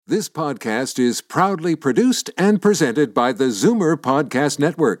This podcast is proudly produced and presented by the Zoomer Podcast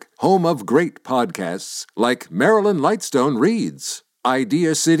Network, home of great podcasts like Marilyn Lightstone Reads,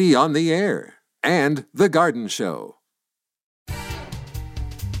 Idea City on the Air, and The Garden Show. So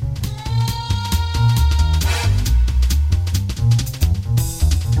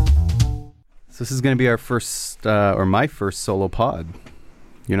this is going to be our first, or my first solo pod.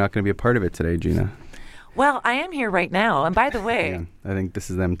 You're not going to be a part of it today, Gina. Well, I am here right now. And by the way... Yeah, I think this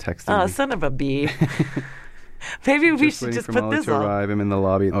is them texting Oh, me. son of a bee. Maybe we should just put this on. Arrive. I'm in the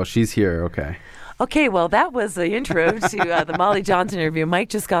lobby. Oh, she's here. Okay. Okay, well, that was the intro to the Molly Johnson interview. Mike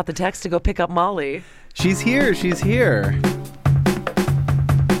just got the text to go pick up Molly. She's here. She's here.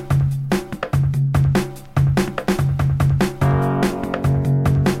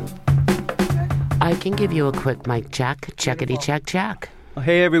 I can give you a quick mic check. Checkity check check. Well,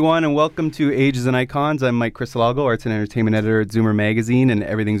 hey, everyone, and welcome to Ages and Icons. I'm Mike Crisologo, Arts and Entertainment Editor at Zoomer Magazine and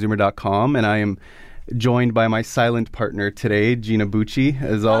everythingzoomer.com, and I am joined by my silent partner today, Gina Bucci,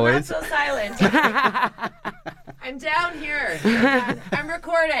 as always. Not so silent. I'm down here. I'm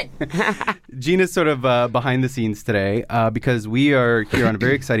recording. Gina's sort of behind the scenes today because we are here on a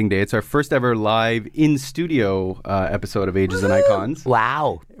very exciting day. It's our first ever live in-studio episode of Ages and Icons.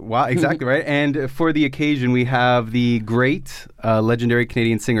 Wow. Wow, exactly right. And for the occasion, we have the great legendary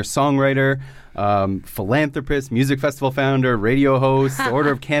Canadian singer-songwriter, philanthropist, music festival founder, radio host, Order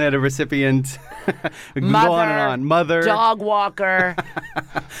of Canada recipient. We can go on and on. Mother. Dog walker.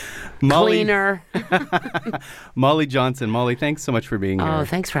 Molly, Cleaner. Molly Johnson. Molly, thanks so much for being here. Oh,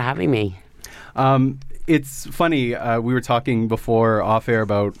 thanks for having me. It's funny, we were talking before off air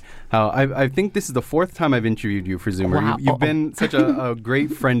about how I think this is the fourth time I've interviewed you for Zoomer. Wow. You've been such a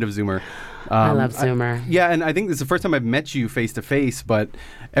great friend of Zoomer. I love Zoomer. Yeah, and I think this is the first time I've met you face to face, but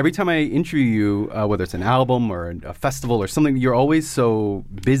every time I interview you, whether it's an album or a festival or something, you're always so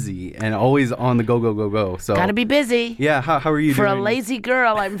busy and always on the go. So Gotta be busy. Yeah, how are you For doing? a lazy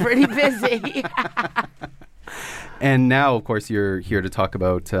girl, I'm pretty busy. And now, of course, you're here to talk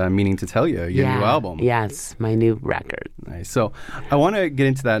about Meaning to Tell You, your new album. Yes, my new record. Nice. So I want to get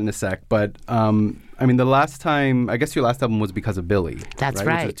into that in a sec, but I mean, the last time, I guess your last album was Because of Billy. That's right.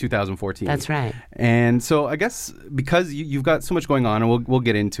 right. Which was 2014. That's right. And so I guess because you've got so much going on, and we'll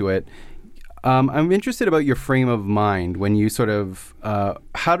get into it, I'm interested about your frame of mind when you sort of,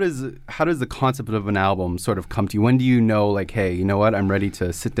 how does the concept of an album sort of come to you? When do you know, like, hey, you know what, I'm ready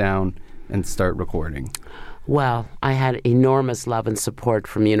to sit down and start recording? Well, I had enormous love and support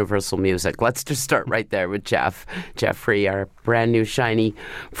from Universal Music. Let's just start right there with Jeff. Jeffrey, our brand new shiny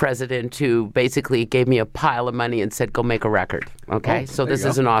president, who basically gave me a pile of money and said, go make a record. Okay? So this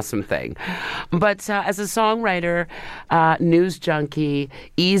is an awesome thing. But as a songwriter, news junkie,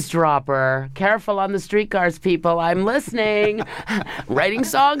 eavesdropper, careful on the streetcars, people, I'm listening, writing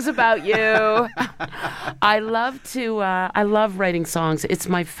songs about you. I love writing songs. It's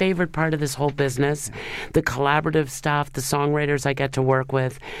my favorite part of this whole business. The collaborative stuff, the songwriters I get to work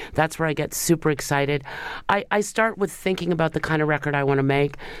with, that's where I get super excited. I start with thinking about the kind of record I want to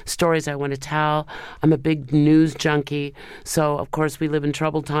make, stories I want to tell. I'm a big news junkie, so of course we live in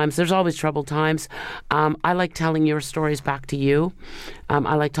troubled times. There's always troubled times. I like telling your stories back to you.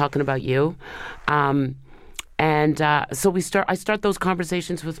 I like talking about you. And so I start those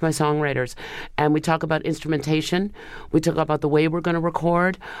conversations with my songwriters, and we talk about instrumentation. We talk about the way we're going to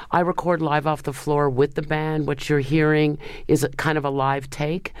record. I record live off the floor with the band. What you're hearing is kind of a live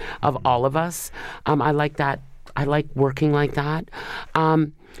take of all of us. I like that. I like working like that.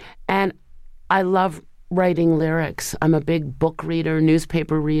 And I love writing lyrics. I'm a big book reader,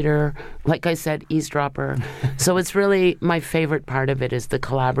 newspaper reader, like I said, eavesdropper. So it's really my favorite part of it is the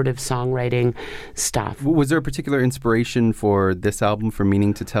collaborative songwriting stuff. Was there a particular inspiration for this album, for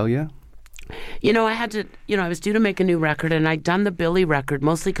Meaning to Tell You? You know, I was due to make a new record, and I'd done the Billy record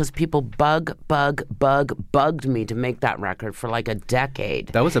mostly because people bugged me to make that record for like a decade.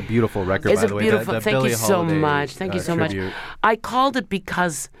 That was a beautiful record, It's by a the way. beautiful. The Thank Billie you so Holiday, much. Thank you so tribute. much. I called it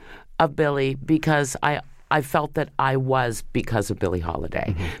Because of Billy because I felt that I was because of Billie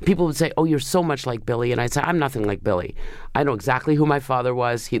Holiday. Mm-hmm. People would say, oh, you're so much like Billy. And I'd say, I'm nothing like Billy. I know exactly who my father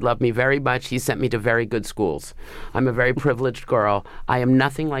was. He loved me very much. He sent me to very good schools. I'm a very privileged girl. I am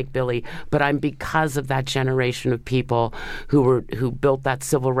nothing like Billy, but I'm because of that generation of people who built that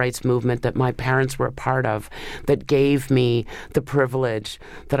civil rights movement that my parents were a part of, that gave me the privilege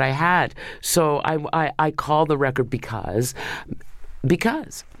that I had. So I call the record Because.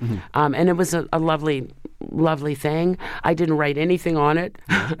 Mm-hmm. And it was a lovely thing. I didn't write anything on it.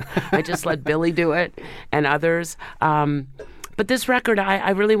 I just let Billy do it and others. But this record, I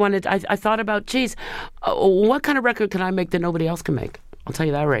really wanted, I thought about, geez, what kind of record can I make that nobody else can make? I'll tell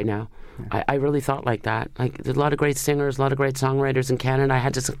you that right now. I really thought like that. Like, there's a lot of great singers, a lot of great songwriters in Canada. I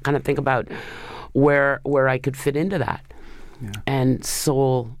had to kind of think about where I could fit into that. Yeah. And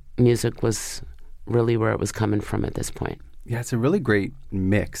soul music was really where it was coming from at this point. Yeah, it's a really great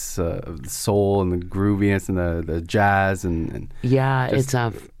mix of the soul and the grooviness and the jazz and yeah, it's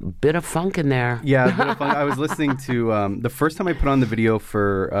a bit of funk in there. Yeah, a bit of funk. I was listening to the first time I put on the video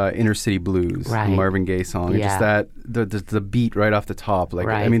for Inner City Blues, the Marvin Gaye song. Yeah. Just that the beat right off the top. Like,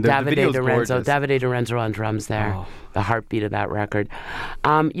 right. I mean, the Davide video's gorgeous. Davide Lorenzo on drums there. Oh. The heartbeat of that record.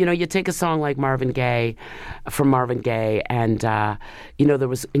 You take a song like Marvin Gaye, from Marvin Gaye, and there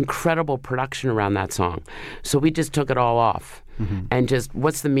was incredible production around that song. So we just took it all off. Mm-hmm. And just,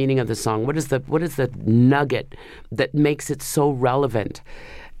 what's the meaning of the song? What is the nugget that makes it so relevant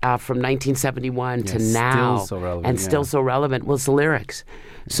from 1971 to now? Still so relevant, and still so relevant. Well, it's the lyrics.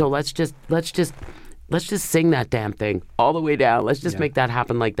 So let's just sing that damn thing all the way down. Let's just make that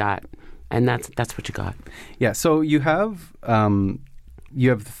happen like that. And that's what you got. Yeah. So you have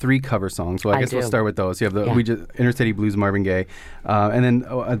 3 cover songs. Well, I guess we'll start with those. You have Inner City Blues, Marvin Gaye, and then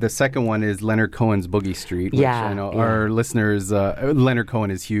the second one is Leonard Cohen's Boogie Street. Which I know our listeners. Leonard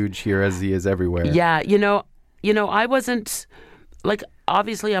Cohen is huge here, as he is everywhere. Yeah. I wasn't like.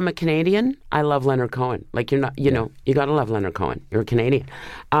 Obviously, I'm a Canadian. I love Leonard Cohen. Like, you're not. You know, you gotta love Leonard Cohen. You're a Canadian.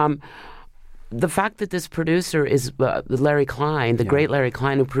 The fact that this producer is Larry Klein, the great Larry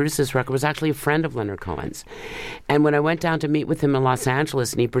Klein, who produced this record, was actually a friend of Leonard Cohen's. And when I went down to meet with him in Los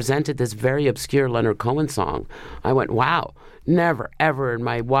Angeles and he presented this very obscure Leonard Cohen song, I went, wow, never, ever in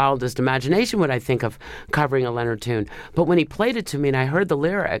my wildest imagination would I think of covering a Leonard tune. But when he played it to me and I heard the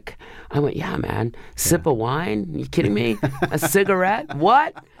lyric, I went, yeah, man, sip of wine? You kidding me? A cigarette?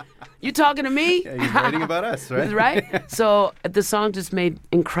 What? You talking to me? Yeah, he's writing about us, right? Right? So the song just made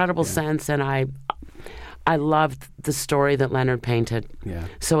incredible sense, and I loved the story that Leonard painted. Yeah.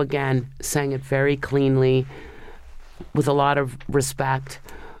 So again, sang it very cleanly, with a lot of respect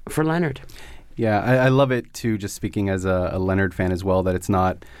for Leonard. Yeah, I love it too, just speaking as a Leonard fan as well, that it's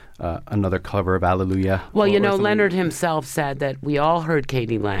not another cover of Hallelujah. Well, Leonard himself said that we all heard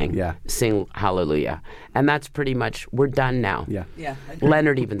Katie Lang sing Hallelujah. And that's pretty much, we're done now. Yeah.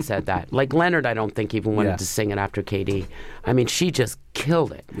 Leonard even said that. Like, Leonard, I don't think even wanted to sing it after Katie. I mean, she just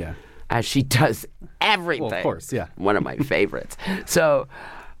killed it. Yeah. As she does everything. Well, of course, yeah. One of my favorites. So,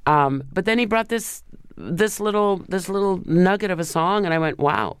 but then he brought this little nugget of a song, and I went,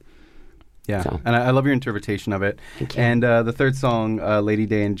 wow. Yeah, and I love your interpretation of it. Thank you. And the third song, Lady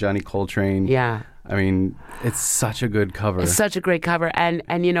Day and Johnny Coltrane. Yeah. I mean, it's such a good cover. It's such a great cover. And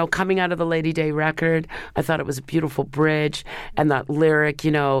coming out of the Lady Day record, I thought it was a beautiful bridge. And that lyric,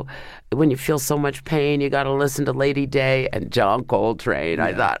 when you feel so much pain, you got to listen to Lady Day and John Coltrane.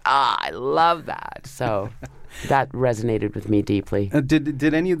 I thought, I love that. So that resonated with me deeply.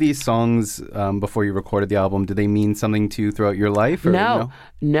 Did any of these songs, before you recorded the album, did they mean something to you throughout your life? Or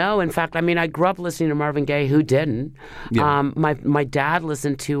No. In fact, I grew up listening to Marvin Gaye. Who didn't? Yeah. My dad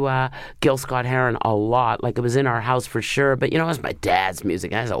listened to Gil Scott-Heron a lot. Like, it was in our house for sure. But, it was my dad's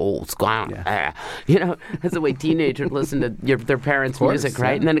music. That's old school. That's the way teenagers listen to their parents' music,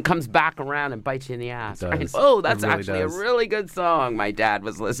 right? And then it comes back around and bites you in the ass. Right? Oh, that's really a really good song my dad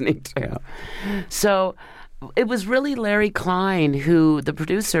was listening to. Yeah. So it was really Larry Klein, the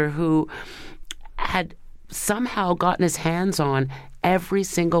producer, who had somehow gotten his hands on every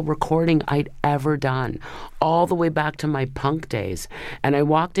single recording I'd ever done, all the way back to my punk days. And I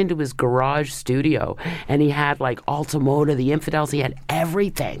walked into his garage studio, and he had like Altamota, the Infidels, he had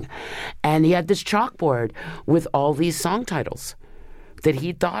everything. And he had this chalkboard with all these song titles that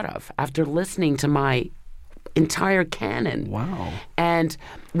he'd thought of after listening to my entire canon. Wow. And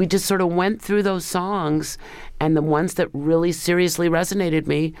we just sort of went through those songs, and the ones that really seriously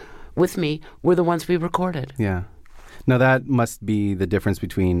resonated with me were the ones we recorded. Yeah. Now that must be the difference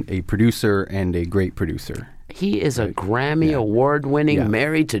between a producer and a great producer. He is a Grammy award-winning,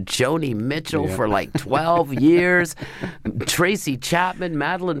 married to Joni Mitchell for like 12 years. Tracy Chapman,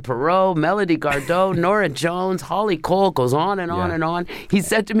 Madeleine Perreault, Melody Gardot, Nora Jones, Holly Cole, goes on and on and on. He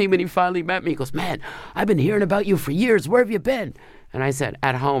said to me when he finally met me, he goes, man, I've been hearing about you for years. Where have you been? And I said,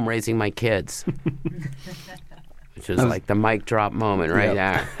 at home raising my kids. Which was like the mic drop moment right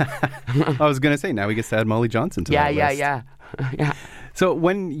there. I was going to say, now we get to add Molly Johnson to that list. Yeah. So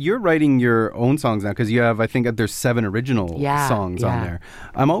when you're writing your own songs now, because you have, I think there's 7 original songs on there.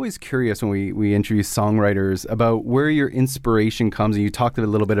 I'm always curious when we introduce songwriters about where your inspiration comes. And you talked a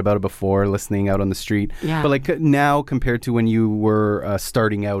little bit about it before, listening out on the street. Yeah. But like now compared to when you were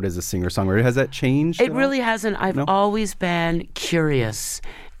starting out as a singer-songwriter, has that changed? It really hasn't. I've always been curious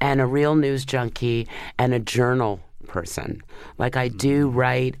and a real news junkie and a journal person. Like I do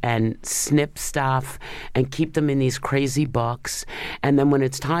write and snip stuff and keep them in these crazy books. And then when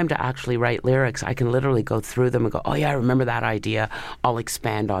it's time to actually write lyrics, I can literally go through them and go, oh yeah, I remember that idea. I'll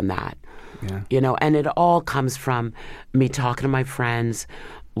expand on that. Yeah. And it all comes from me talking to my friends,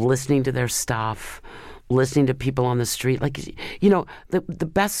 listening to their stuff, listening to people on the street. Like,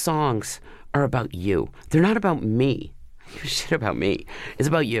 the best songs are about you. They're not about me. Shit about me. It's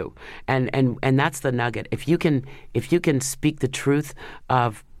about you. And that's the nugget. If you can speak the truth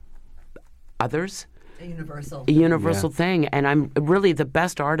of others, A universal. a universal thing. And I'm really the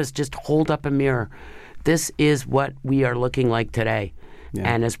best artist. Just hold up a mirror. This is what we are looking like today.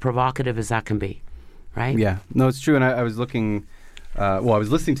 Yeah. And as provocative as that can be, right? Yeah, no, it's true. And I was looking, I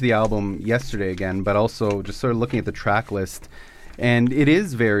was listening to the album yesterday again, but also just sort of looking at the track list. And it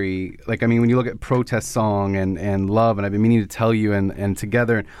is very, when you look at Protest Song and Love, and I've been meaning to tell you, and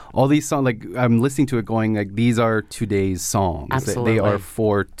Together, and all these songs, I'm listening to it going, these are today's songs. Absolutely. They are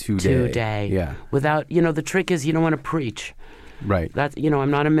for today. Today. Yeah. Without, the trick is you don't want to preach. Right. That's,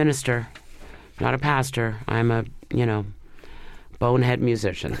 I'm not a minister, not a pastor. I'm a, bonehead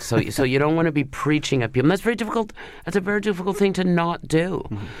musician. So you don't want to be preaching at people. And that's very difficult. That's a very difficult thing to not do.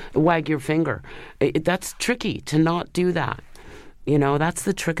 Mm-hmm. Wag your finger. That's tricky to not do that. That's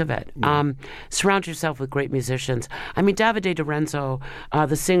the trick of it. Surround yourself with great musicians. I mean, Davide Lorenzo,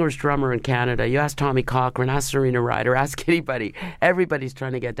 the singer's drummer in Canada. You ask Tommy Cochran, ask Serena Ryder, ask anybody. Everybody's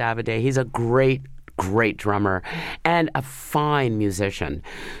trying to get Davide. He's a great drummer and a fine musician.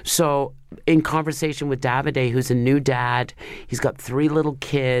 So in conversation with Davide, who's a new dad, he's got 3 little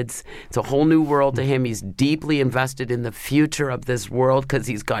kids. It's a whole new world to him. He's deeply invested in the future of this world because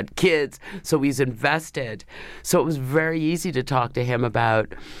he's got kids. So he's invested. So it was very easy to talk to him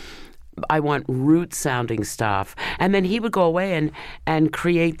about, I want root-sounding stuff. And then he would go away and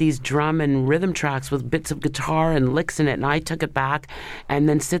create these drum and rhythm tracks with bits of guitar and licks in it, and I took it back and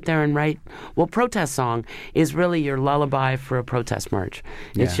then sit there and write. Well, Protest Song is really your lullaby for a protest march.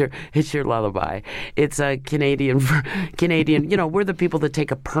 Yeah. It's your lullaby. It's a Canadian, we're the people that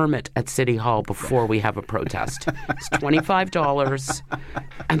take a permit at City Hall before we have a protest. It's $25,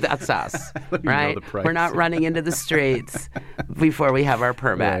 and that's us, right? We're not running into the streets before we have our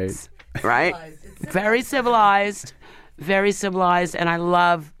permits. Right? Very civilized, and I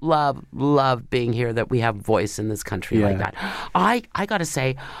love being here, that we have voice in this country like that. I got to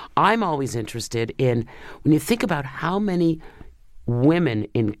say, I'm always interested in, when you think about how many women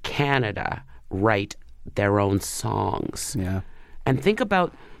in Canada write their own songs. Yeah. And think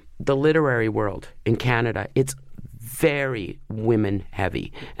about the literary world in Canada. It's very women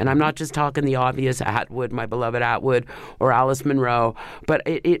heavy. And I'm not just talking the obvious, Atwood, my beloved Atwood, or Alice Munro, but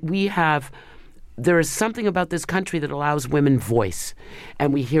there is something about this country that allows women voice.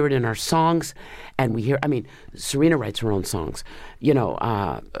 And we hear it in our songs, and Serena writes her own songs.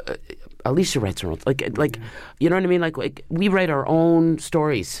 Alicia writes her own, you know what I mean? Like we write our own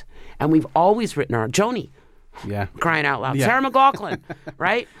stories, and we've always written our Joni. Yeah. Crying out loud. Yeah. Sarah McLachlan,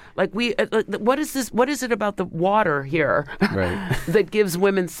 right? What is this? What is it about the water here that gives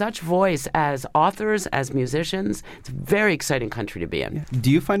women such voice as authors, as musicians? It's a very exciting country to be in. Yeah.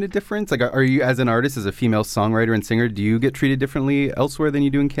 Do you find a difference? Are you, as an artist, as a female songwriter and singer, do you get treated differently elsewhere than you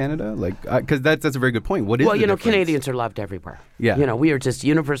do in Canada? Because that's a very good point. What is the difference? Canadians are loved everywhere. Yeah. We are just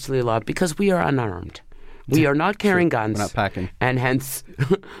universally loved because we are unarmed. We are not carrying guns. We're not packing. And hence,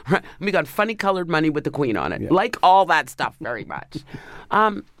 we got funny colored money with the Queen on it. Yeah. Like all that stuff very much.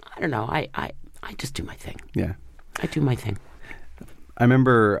 I don't know. I just do my thing. Yeah. I do my thing. I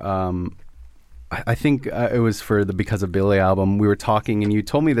remember, I think it was for the Because of Billy album, we were talking and you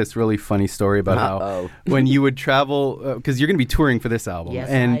told me this really funny story about how when you would travel, because you're going to be touring for this album. Yes,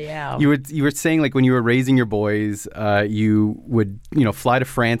 and I am. You were saying when you were raising your boys, you would fly to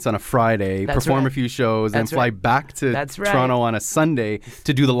France on a Friday, perform a few shows, and fly back to Toronto on a Sunday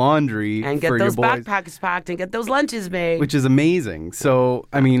to do the laundry and get for those your boys. backpacks packed and get those lunches made. Which is amazing. So,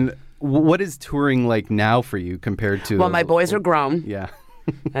 what is touring like now for you compared to... Well, my boys are grown. Yeah.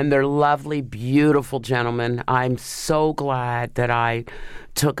 And they're lovely, beautiful gentlemen. I'm so glad that I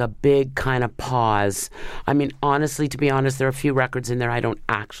took a big kind of pause. Honestly, to be honest, there are a few records in there I don't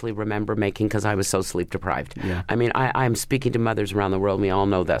actually remember making because I was so sleep deprived. Yeah. I'm speaking to mothers around the world. We all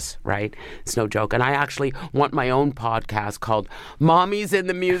know this, right? It's no joke. And I actually want my own podcast called Mommy's in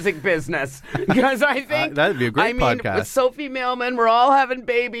the Music Business because I think... that'd be a great podcast. With Sophie Mailman, we're all having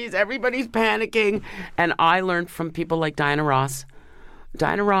babies. Everybody's panicking. And I learned from people like Diana Ross.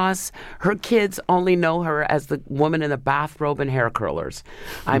 Diana Ross, her kids only know her as the woman in the bathrobe and hair curlers.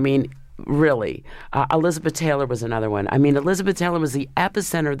 really. Elizabeth Taylor was another one. I mean, Elizabeth Taylor was the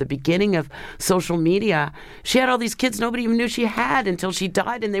epicenter, the beginning of social media. She had all these kids nobody even knew she had until she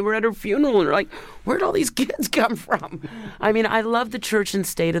died, and they were at her funeral, and they're like, where'd all these kids come from? I mean, I love the church and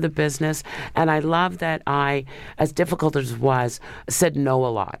state of the business, and I love that I, as difficult as it was, said no a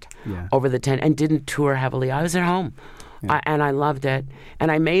lot over the 10, and didn't tour heavily. I was at home, and I loved it,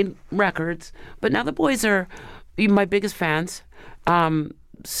 and I made records, but now the boys are my biggest fans.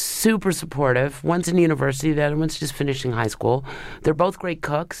 Super supportive. One's in university, the other one's just finishing high school. They're both great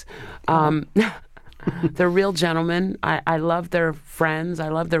cooks. They're real gentlemen. I love their friends. I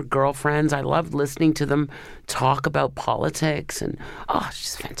love their girlfriends. I love listening to them talk about politics. And, it's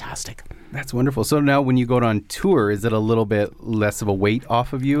just fantastic. That's wonderful. So now when you go on tour, is it a little bit less of a weight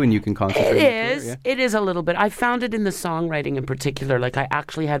off of you and you can concentrate? It is. Yeah? It is a little bit. I found it in the songwriting in particular. Like, I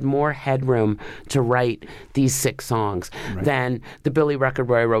actually had more headroom to write these 6 songs than the Billy record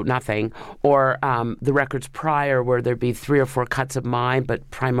where I wrote nothing, or the records prior where there'd be 3 or 4 cuts of mine, but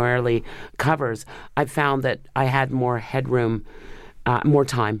primarily covers. I found that I had more headroom, more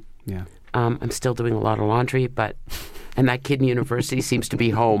time. Yeah. I'm still doing a lot of laundry, and that kid in university seems to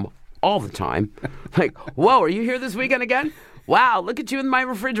be home all the time. Like, whoa, are you here this weekend again? Wow, look at you in my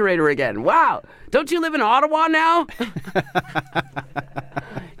refrigerator again. Wow, don't you live in Ottawa now?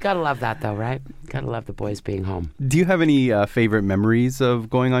 Gotta love that, though, right? Gotta love the boys being home. Do you have any favorite memories of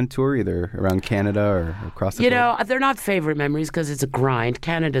going on tour, either around Canada or across the globe? They're not favorite memories because it's a grind.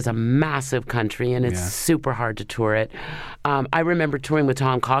 Canada's a massive country, and it's super hard to tour it. I remember touring with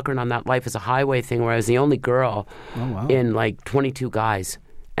Tom Cochrane on that Life is a Highway thing where I was the only girl in like 22 guys.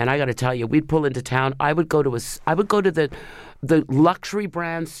 And I got to tell you, we'd pull into town. I would go to the luxury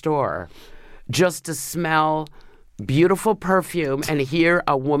brand store just to smell beautiful perfume and hear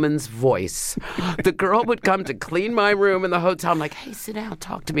a woman's voice. The girl would come to clean my room in the hotel. I'm like, hey, sit down,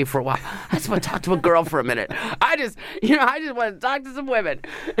 talk to me for a while. I just want to talk to a girl for a minute. I just want to talk to some women.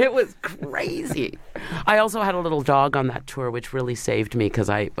 It was crazy. I also had a little dog on that tour, which really saved me because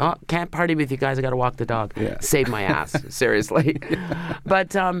I can't party with you guys. I got to walk the dog. Yeah. Saved my ass, seriously.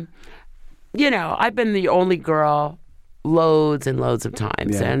 But, I've been the only girl loads and loads of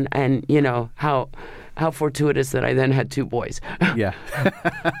times. Yeah. And how fortuitous that I then had 2 boys. Yeah.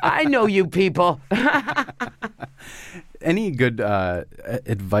 I know you people. Any good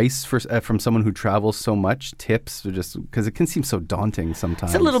advice from someone who travels so much? Tips, or just because it can seem so daunting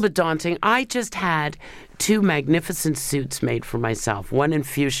sometimes? It's a little bit daunting. I just had 2 magnificent suits made for myself, one in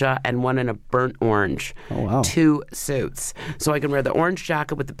fuchsia and one in a burnt orange. Oh, wow. 2 suits. So I can wear the orange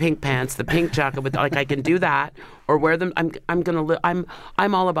jacket with the pink pants, the pink jacket with, I can do that, or wear them.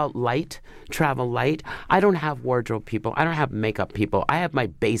 I'm all about light, travel light. I don't have wardrobe people. I don't have makeup people. I have my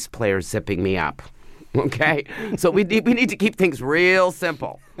bass player zipping me up. Okay, so we need to keep things real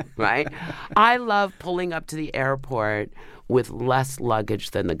simple, right? I love pulling up to the airport with less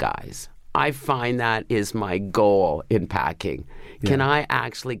luggage than the guys. I find that is my goal in packing. Yeah. Can I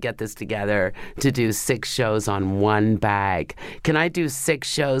actually get this together to do 6 shows on 1 bag? Can I do 6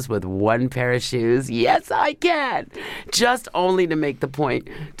 shows with 1 pair of shoes? Yes, I can. Just only to make the point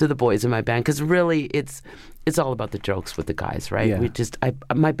to the boys in my band, because really it's all about the jokes with the guys, right? Yeah.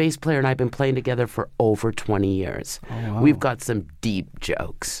 My bass player and I have been playing together for over 20 years. Oh, wow. We've got some deep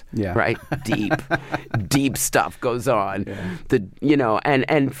jokes, right? Deep stuff goes on. Yeah.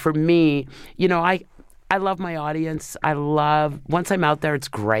 And for me, I love my audience. Once I'm out there, it's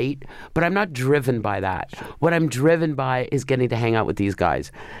great, but I'm not driven by that. Sure. What I'm driven by is getting to hang out with these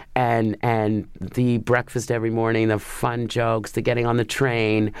guys and the breakfast every morning, the fun jokes, the getting on the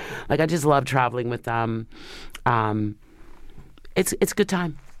train. Like, I just love traveling with them. It's a good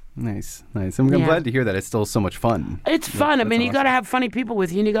time. Nice. I'm glad to hear that. It's still so much fun. It's fun. I mean, awesome. You got to have funny people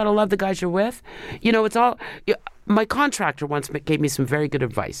with you, and you got to love the guys you're with. It's all... My contractor once gave me some very good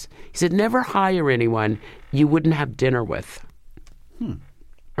advice. He said, never hire anyone you wouldn't have dinner with.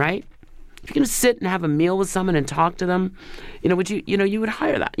 Right? If you're going to sit and have a meal with someone and talk to them, you would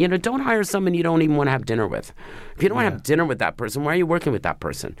hire that. Don't hire someone you don't even want to have dinner with. If you don't want to have dinner with that person, why are you working with that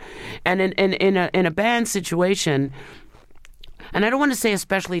person? And in a band situation... And I don't want to say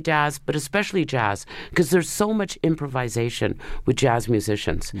especially jazz, but especially jazz, because there's so much improvisation with jazz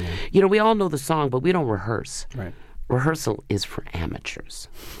musicians. Yeah. We all know the song, but we don't rehearse. Right. Rehearsal is for amateurs.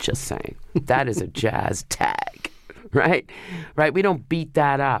 Just saying. That is a jazz tag. Right? We don't beat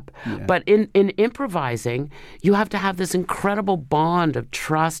that up. Yeah. But in improvising, you have to have this incredible bond of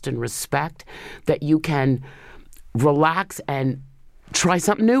trust and respect that you can relax and try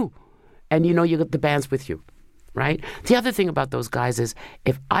something new. And you got the band's with you. right? The other thing about those guys is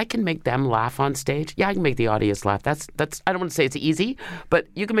if I can make them laugh on stage, I can make the audience laugh. That's I don't want to say it's easy, but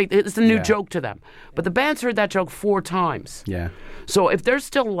you can make it's a new joke to them. But the band's heard that joke 4 times. Yeah. So if they're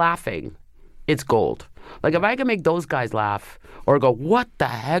still laughing, it's gold. Like if I can make those guys laugh or go, what the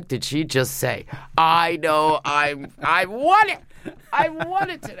heck did she just say? I know I won it. I won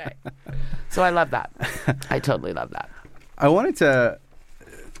it today. So I love that. I totally love that. I wanted to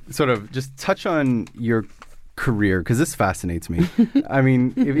sort of just touch on your career because this fascinates me. I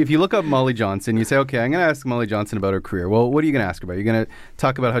mean, if you look up Molly Johnson, you say, okay, I'm going to ask Molly Johnson about her career. Well, what are you going to ask her about? You're going to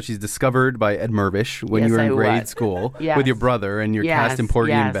talk about how she's discovered by Ed Mirvish when you were in grade school with your brother and you're cast in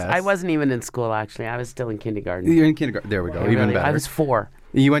Porgy and Bess. I wasn't even in school, actually. I was still in kindergarten. You're in kindergarten. There we go. Even better. I was 4.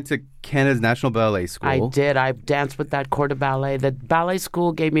 You went to Canada's National Ballet School. I did. I danced with that corps de ballet. The ballet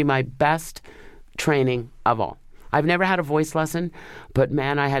school gave me my best training of all. I've never had a voice lesson, but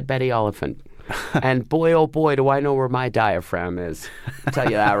man, I had Betty Oliphant. And boy, oh boy, do I know where my diaphragm is. I'll tell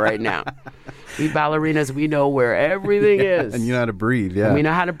you that right now. We ballerinas, we know where everything is. And you know how to breathe, And we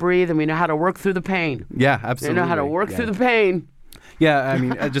know how to breathe, and we know how to work through the pain. Yeah, absolutely. We know how to work through the pain. Yeah, I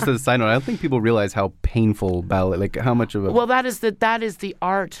mean, just as a side note, I don't think people realize how painful ballet, like how much of a... Well, that is the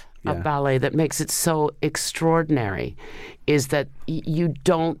art of ballet that makes it so extraordinary, is that you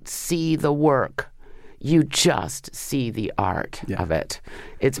don't see the work. You just see the art of it.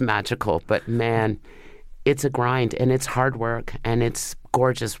 It's magical, but man, it's a grind, and it's hard work, and it's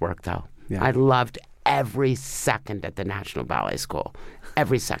gorgeous work, though. Yeah. I loved every second at the National Ballet School,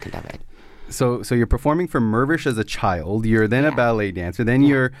 every second of it. So you're performing for Mirvish as a child. You're then a ballet dancer. Then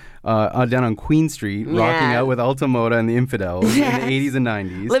you're down on Queen Street, rocking out with Alta Moda and the Infidels in the 80s and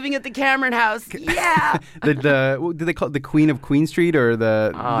 90s. Living at the Cameron House. Yeah. Did they call it the Queen of Queen Street or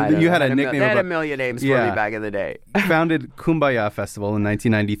the? You had a nickname. They had a million names for me back in the day. Founded Kumbaya Festival in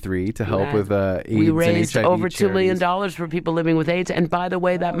 1993 to help with AIDS and HIV. We raised over $2 million for people living with AIDS, and by the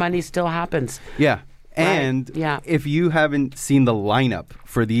way, that money still happens. Yeah. And if you haven't seen the lineup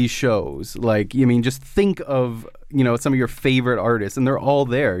for these shows, just think of, some of your favorite artists, and they're all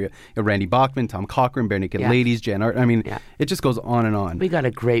there. Randy Bachman, Tom Cochrane, Bare Naked Ladies, Jen Art. It just goes on and on. We got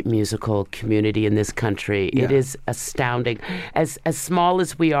a great musical community in this country. Yeah. It is astounding. As small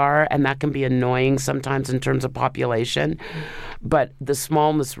as we are, and that can be annoying sometimes in terms of population, but the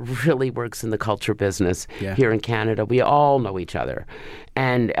smallness really works in the culture business here in Canada. We all know each other.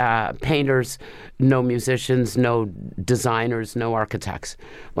 And painters know musicians, know designers, know architects.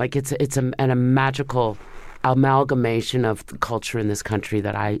 It's a magical amalgamation of the culture in this country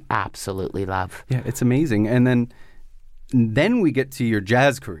that I absolutely love. Yeah, it's amazing. And then we get to your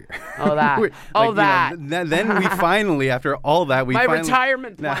jazz career. Oh, that. Then we finally, after all that,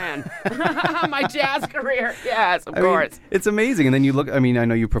 retirement plan. My jazz career. Yes, of course. It's amazing. And then you look, I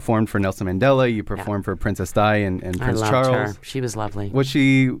know you performed for Nelson Mandela, you performed for Princess Di and Prince Charles. I loved her. She was lovely. Was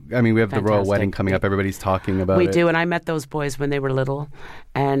she, we have Fantastic. The royal wedding coming up. Everybody's talking about it. We do, and I met those boys when they were little.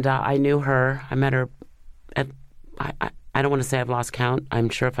 And I knew her. I met her at, I don't want to say I've lost count. I'm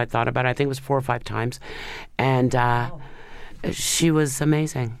sure if I thought about it, I think it was 4 or 5 times. And she was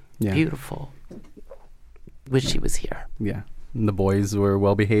amazing, beautiful. Wish she was here. Yeah. And the boys were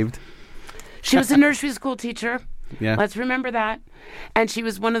well behaved? She was a nursery school teacher. Yeah. Let's remember that. And she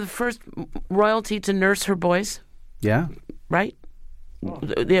was one of the first royalty to nurse her boys. Yeah. Right?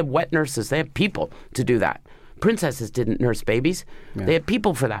 They have wet nurses. They have people to do that. Princesses didn't nurse babies. Yeah. They had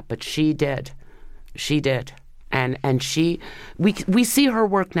people for that, but she did. She did. And we see her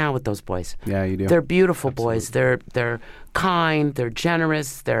work now with those boys. Yeah, you do. They're beautiful boys. They're kind. They're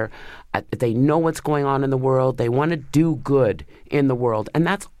generous. They know what's going on in the world. They want to do good in the world, and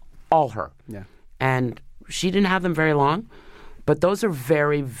that's all her. Yeah. And she didn't have them very long, but those are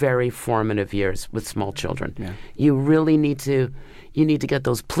very, very formative years with small children. Yeah. You really need to get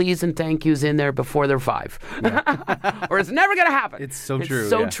those please and thank yous in there before they're 5, or it's never going to happen. It's so true. It's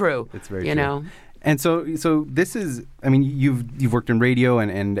so true. It's very true. You know. And so this is, you've worked in radio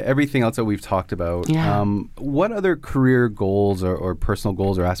and everything else that we've talked about. Yeah. What other career goals or personal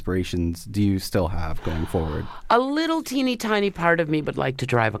goals or aspirations do you still have going forward? A little teeny tiny part of me would like to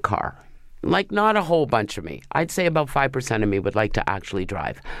drive a car. Not a whole bunch of me. I'd say about 5% of me would like to actually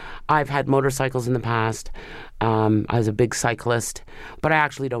drive. I've had motorcycles in the past. I was a big cyclist, but I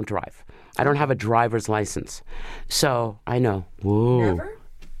actually don't drive. I don't have a driver's license. So I know. Whoa.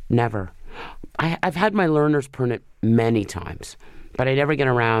 Never. I've had my learner's permit many times, but I never get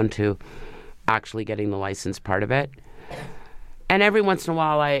around to actually getting the license part of it. And every once in a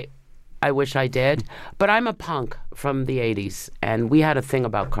while, I wish I did. But I'm a punk from the 80s, and we had a thing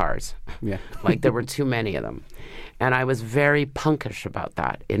about cars. Yeah. There were too many of them. And I was very punkish about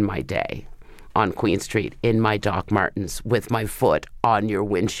that in my day. on Queen Street in my Doc Martens with my foot on your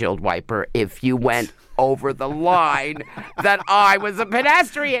windshield wiper if you went over the line that I was a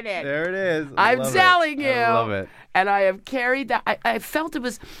pedestrian in. There it is. I'm telling you. I love it. And I have carried that. I felt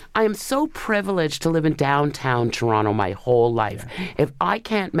I am so privileged to live in downtown Toronto my whole life. Yeah. If I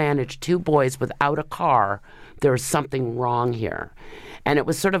can't manage 2 boys without a car, there's something wrong here. And it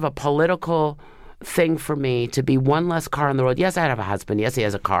was sort of a political thing for me to be one less car on the road. Yes, I have a husband. Yes, he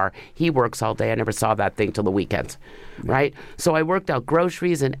has a car. He works all day. I never saw that thing till the weekends, right? So I worked out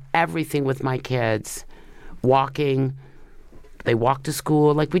groceries and everything with my kids, walking. They walk to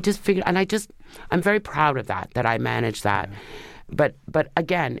school. Like we just figured, and I'm very proud of that I managed that. Yeah. But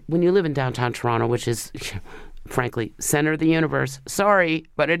again, when you live in downtown Toronto, which is frankly center of the universe, sorry,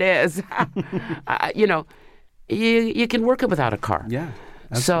 but it is, you can work it without a car. Yeah.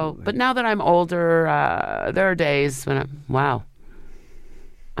 Absolutely. So, but now that I'm older, there are days when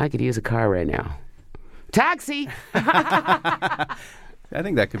I could use a car right now. Taxi! I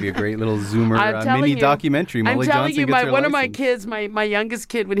think that could be a great little Zoomer mini documentary. Molly Johnson gets her one of my license. kids, my youngest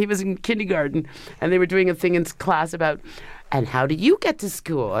kid, when he was in kindergarten, and they were doing a thing in class about, and how do you get to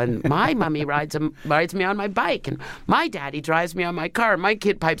school? And my mommy rides me on my bike, and my daddy drives me on my car. My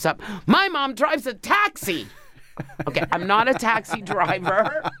kid pipes up, my mom drives a taxi. Okay, I'm not a taxi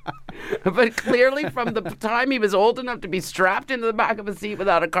driver, but clearly from the time he was old enough to be strapped into the back of a seat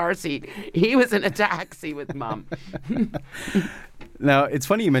without a car seat, he was in a taxi with Mom. Now, it's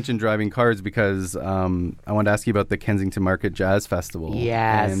funny you mentioned driving cars because I wanted to ask you about the Kensington Market Jazz Festival.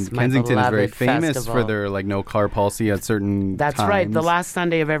 Yes, and my Kensington is very beloved famous festival. for their no car policy at certain That's times. right. The last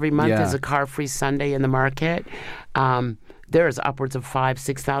Sunday of every month Yeah. is a car-free Sunday in the market. There's upwards of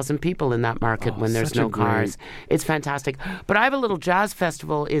 5,000-6,000 people in that market when there's no cars. It's fantastic. But I have a little jazz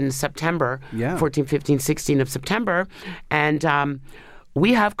festival in September, 14, 15, 16 of September, and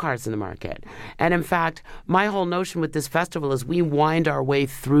we have cars in the market. And in fact, my whole notion with this festival is we wind our way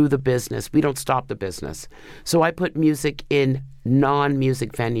through the business. We don't stop the business. So I put music in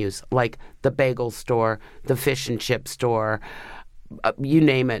non-music venues like the bagel store, the fish and chip store, you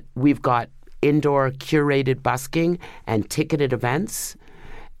name it. We've got indoor curated busking and ticketed events,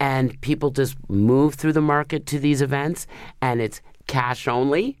 and people just move through the market to these events, and it's cash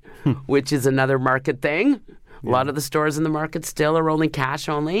only, which is another market thing. A lot of the stores in the market still are only cash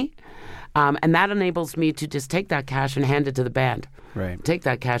only, and that enables me to just take that cash and hand it to the band. Right. Take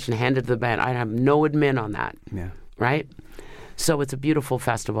that cash and hand it to the band. I have no admin on that. Yeah. Right? So it's a beautiful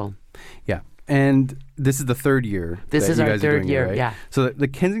festival. Yeah. And this is the 3rd year. This is you our guys are 3rd doing year, it, right? yeah. So the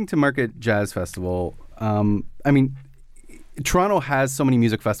Kensington Market Jazz Festival, Toronto has so many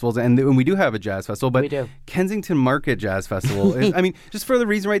music festivals, and we do have a jazz festival, but we do. Kensington Market Jazz Festival is, just for the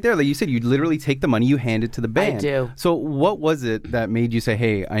reason right there, like you said, you literally take the money, you hand it to the band. I do. So what was it that made you say,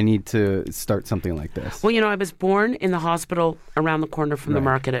 hey, I need to start something like this? Well, I was born in the hospital around the corner from the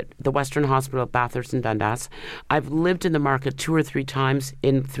market at the Western Hospital at Bathurst and Dundas. I've lived in the market 2 or 3 times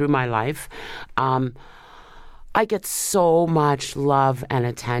through my life. I get so much love and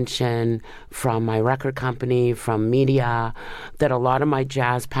attention from my record company, from media, that a lot of my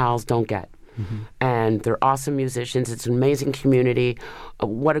jazz pals don't get. Mm-hmm. And they're awesome musicians. It's an amazing community.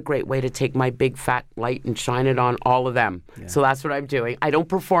 What a great way to take my big fat light and shine it on all of them. Yeah. So that's what I'm doing. I don't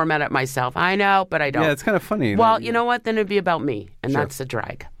perform at it myself. I know, but I don't. Yeah, it's kind of funny. Well, you know what? Then it'd be about me. And Sure. that's a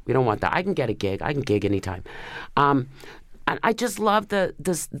drag. We don't want that. I can get a gig. I can gig anytime. And I just love the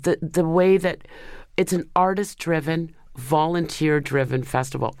way that it's an artist-driven, volunteer-driven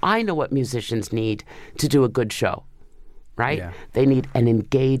festival. I know what musicians need to do a good show, right? Yeah. They need an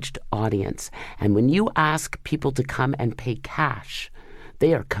engaged audience. And when you ask people to come and pay cash,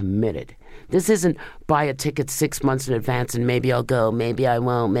 they are committed. This isn't buy a ticket 6 months in advance and maybe I'll go, maybe I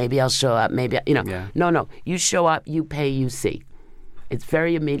won't, maybe I'll show up, Yeah. No. You show up, you pay, you see. It's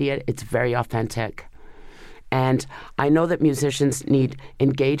very immediate. It's very authentic. And I know that musicians need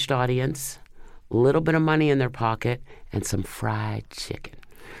engaged audience, a little bit of money in their pocket, and some fried chicken.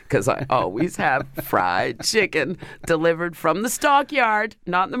 Because I always have fried chicken delivered from the stockyard,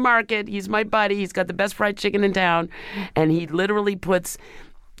 not in the market. He's my buddy. He's got the best fried chicken in town. And he literally puts,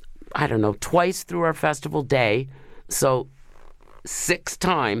 twice through our festival day, so 6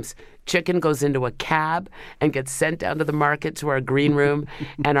 times, chicken goes into a cab and gets sent down to the market to our green room,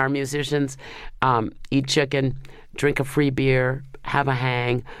 and our musicians eat chicken, drink a free beer, have a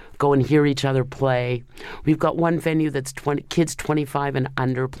hang, go and hear each other play. We've got one venue that's kids 25 and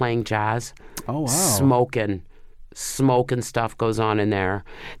under playing jazz. Oh, wow. Smoking. smoke and stuff goes on in there.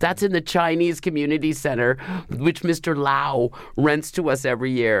 That's in the Chinese Community Center, which Mr. Lau rents to us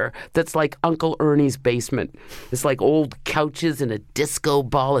every year. That's like Uncle Ernie's basement. It's like old couches and a disco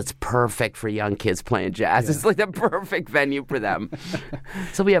ball. It's perfect for young kids playing jazz. It's like the perfect venue for them.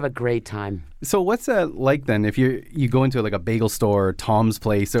 So we have a great time. So what's that like then? If you go into like a bagel store, or Tom's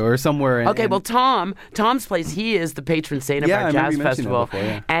Place, or somewhere. Well, Tom's Place, he is the patron saint of our jazz festival,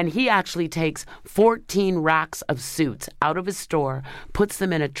 and he actually takes 14 racks of suits out of his store, puts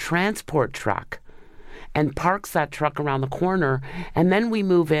them in a transport truck, and parks that truck around the corner, and then we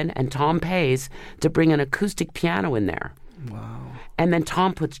move in, and Tom pays to bring an acoustic piano in there. Wow! And then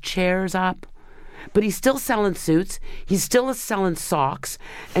Tom puts chairs up. But he's still selling suits. He's still selling socks.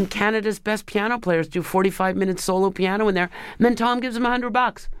 And Canada's best piano players do 45-minute solo piano in there. And then Tom gives them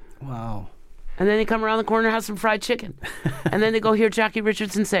 $100. Wow. And then they come around the corner and have some fried chicken. And then they go hear Jackie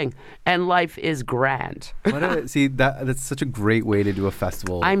Richardson sing. And life is grand. That's such a great way to do a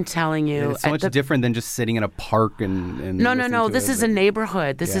festival. I'm telling you. And it's so much different than just sitting in a park and No. This is a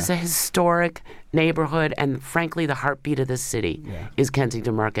neighborhood. This is a historic neighborhood, and frankly, the heartbeat of this city is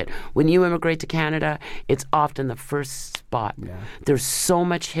Kensington Market. When you immigrate to Canada, it's often the first spot. Yeah. There's so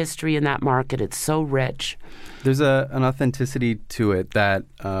much history in that market. It's so rich. There's an authenticity to it that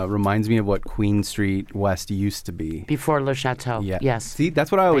reminds me of what Queen Street West used to be. Before Le Chateau. Yeah. Yes. See,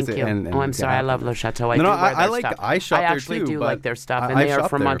 that's what I always... Thank you. I'm sorry. I love Le Chateau. I shop there actually too. do like their stuff, and they are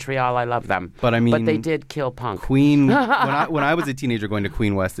from Montreal. I love them. But I mean... But they did kill punk. Queen... when I was a teenager, going to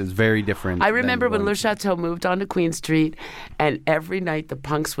Queen West is very different. I remember when Le Chateau moved onto Queen Street, and every night the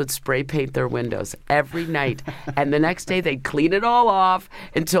punks would spray paint their windows. Every night. And the next day they'd clean it all off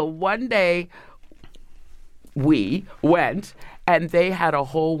until one day... we went, and they had a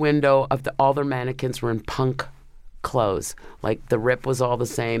whole window of all their mannequins were in punk clothes. Like the rip was all the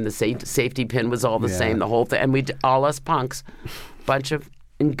same, the safety pin was all the same, the whole thing. And we, all us punks, bunch of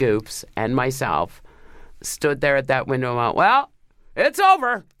goops and myself, stood there at that window and went, well, it's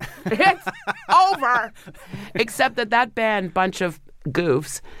over. It's over. Except that band, bunch of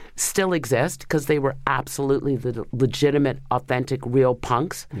goofs, still exist because they were absolutely the legitimate, authentic, real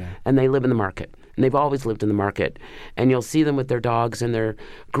punks, and they live in the market. And they've always lived in the market. And you'll see them with their dogs and their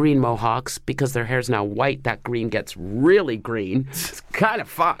green mohawks. Because their hair's now white, that green gets really green. It's kind of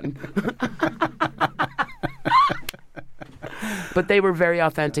fun. But they were very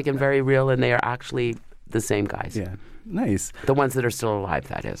authentic and very real, and they are actually the same guys. Yeah. Nice. The ones that are still alive,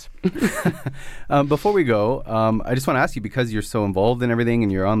 that is. Before we go, I just want to ask you, because you're so involved in everything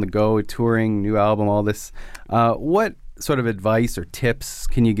and you're on the go, touring, new album, all this, what sort of advice or tips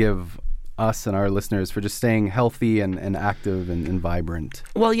can you give us and our listeners for just staying healthy and active and vibrant?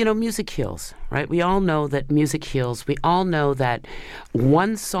 Well, music heals, right? We all know that music heals. We all know that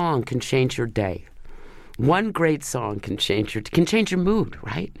one song can change your day. One great song can change your mood,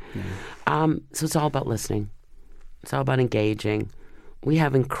 right? Yeah. So it's all about listening. It's all about engaging. We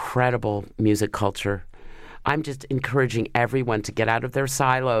have incredible music culture. I'm just encouraging everyone to get out of their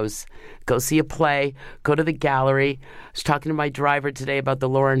silos, go see a play, go to the gallery. I was talking to my driver today about the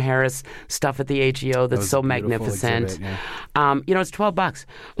Lauren Harris stuff at the AGO that's so magnificent. Exhibit, it's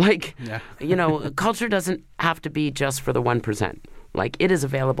 $12. Culture doesn't have to be just for the 1%. Like, it is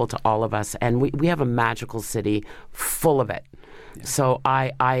available to all of us, and we have a magical city full of it. Yeah. So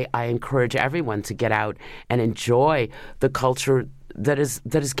I encourage everyone to get out and enjoy the culture that is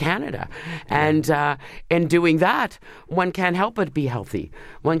Canada. And in doing that, one can't help but be healthy.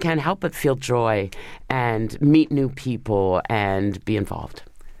 One can't help but feel joy and meet new people and be involved.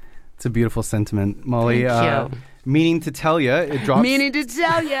 It's a beautiful sentiment, Molly. Thank you. Meaning to tell you, it drops. Meaning to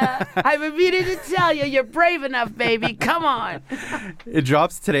tell you. I've been meaning to tell you. You're brave enough, baby. Come on. It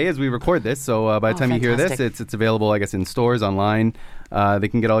drops today as we record this. So by the time you hear this, it's available, I guess, in stores, online. They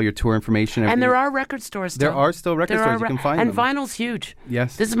can get all your tour information. And there are record stores still. There are still record stores. You can find them. And vinyl's huge.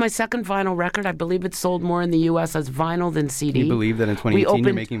 Yes. This is my second vinyl record. I believe it's sold more in the U.S. as vinyl than CD. Can you believe that in 2018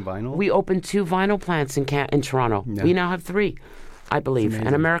 you're making vinyl? We opened 2 vinyl plants in Toronto. Yeah. We now have 3, I believe.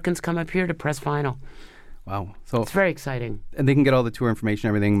 And Americans come up here to press vinyl. Wow. So it's very exciting. And they can get all the tour information,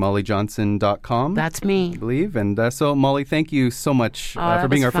 everything, mollyjohnson.com. That's me. I believe. And so, Molly, thank you so much for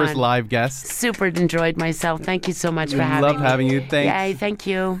being our first live guest. Super enjoyed myself. Thank you so much for having me. Love having you. Thanks. Yay, thank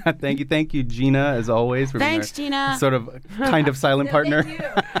you. Thank you, Gina, as always. For Thanks, being Gina. Sort of kind of silent partner.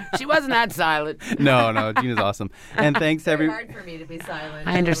 She wasn't that silent. No, Gina's awesome. And thanks, everyone. It's hard for me to be silent.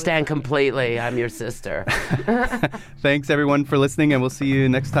 I understand completely. I'm your sister. Thanks, everyone, for listening, and we'll see you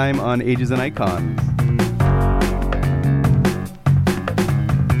next time on Ages and Icons.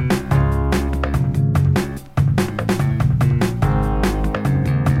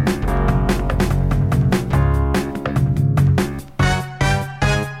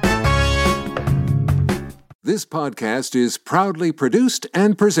 This podcast is proudly produced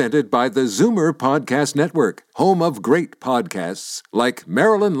and presented by the Zoomer Podcast Network, home of great podcasts like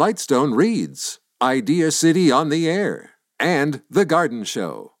Marilyn Lightstone Reads, Idea City on the Air, and The Garden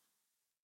Show.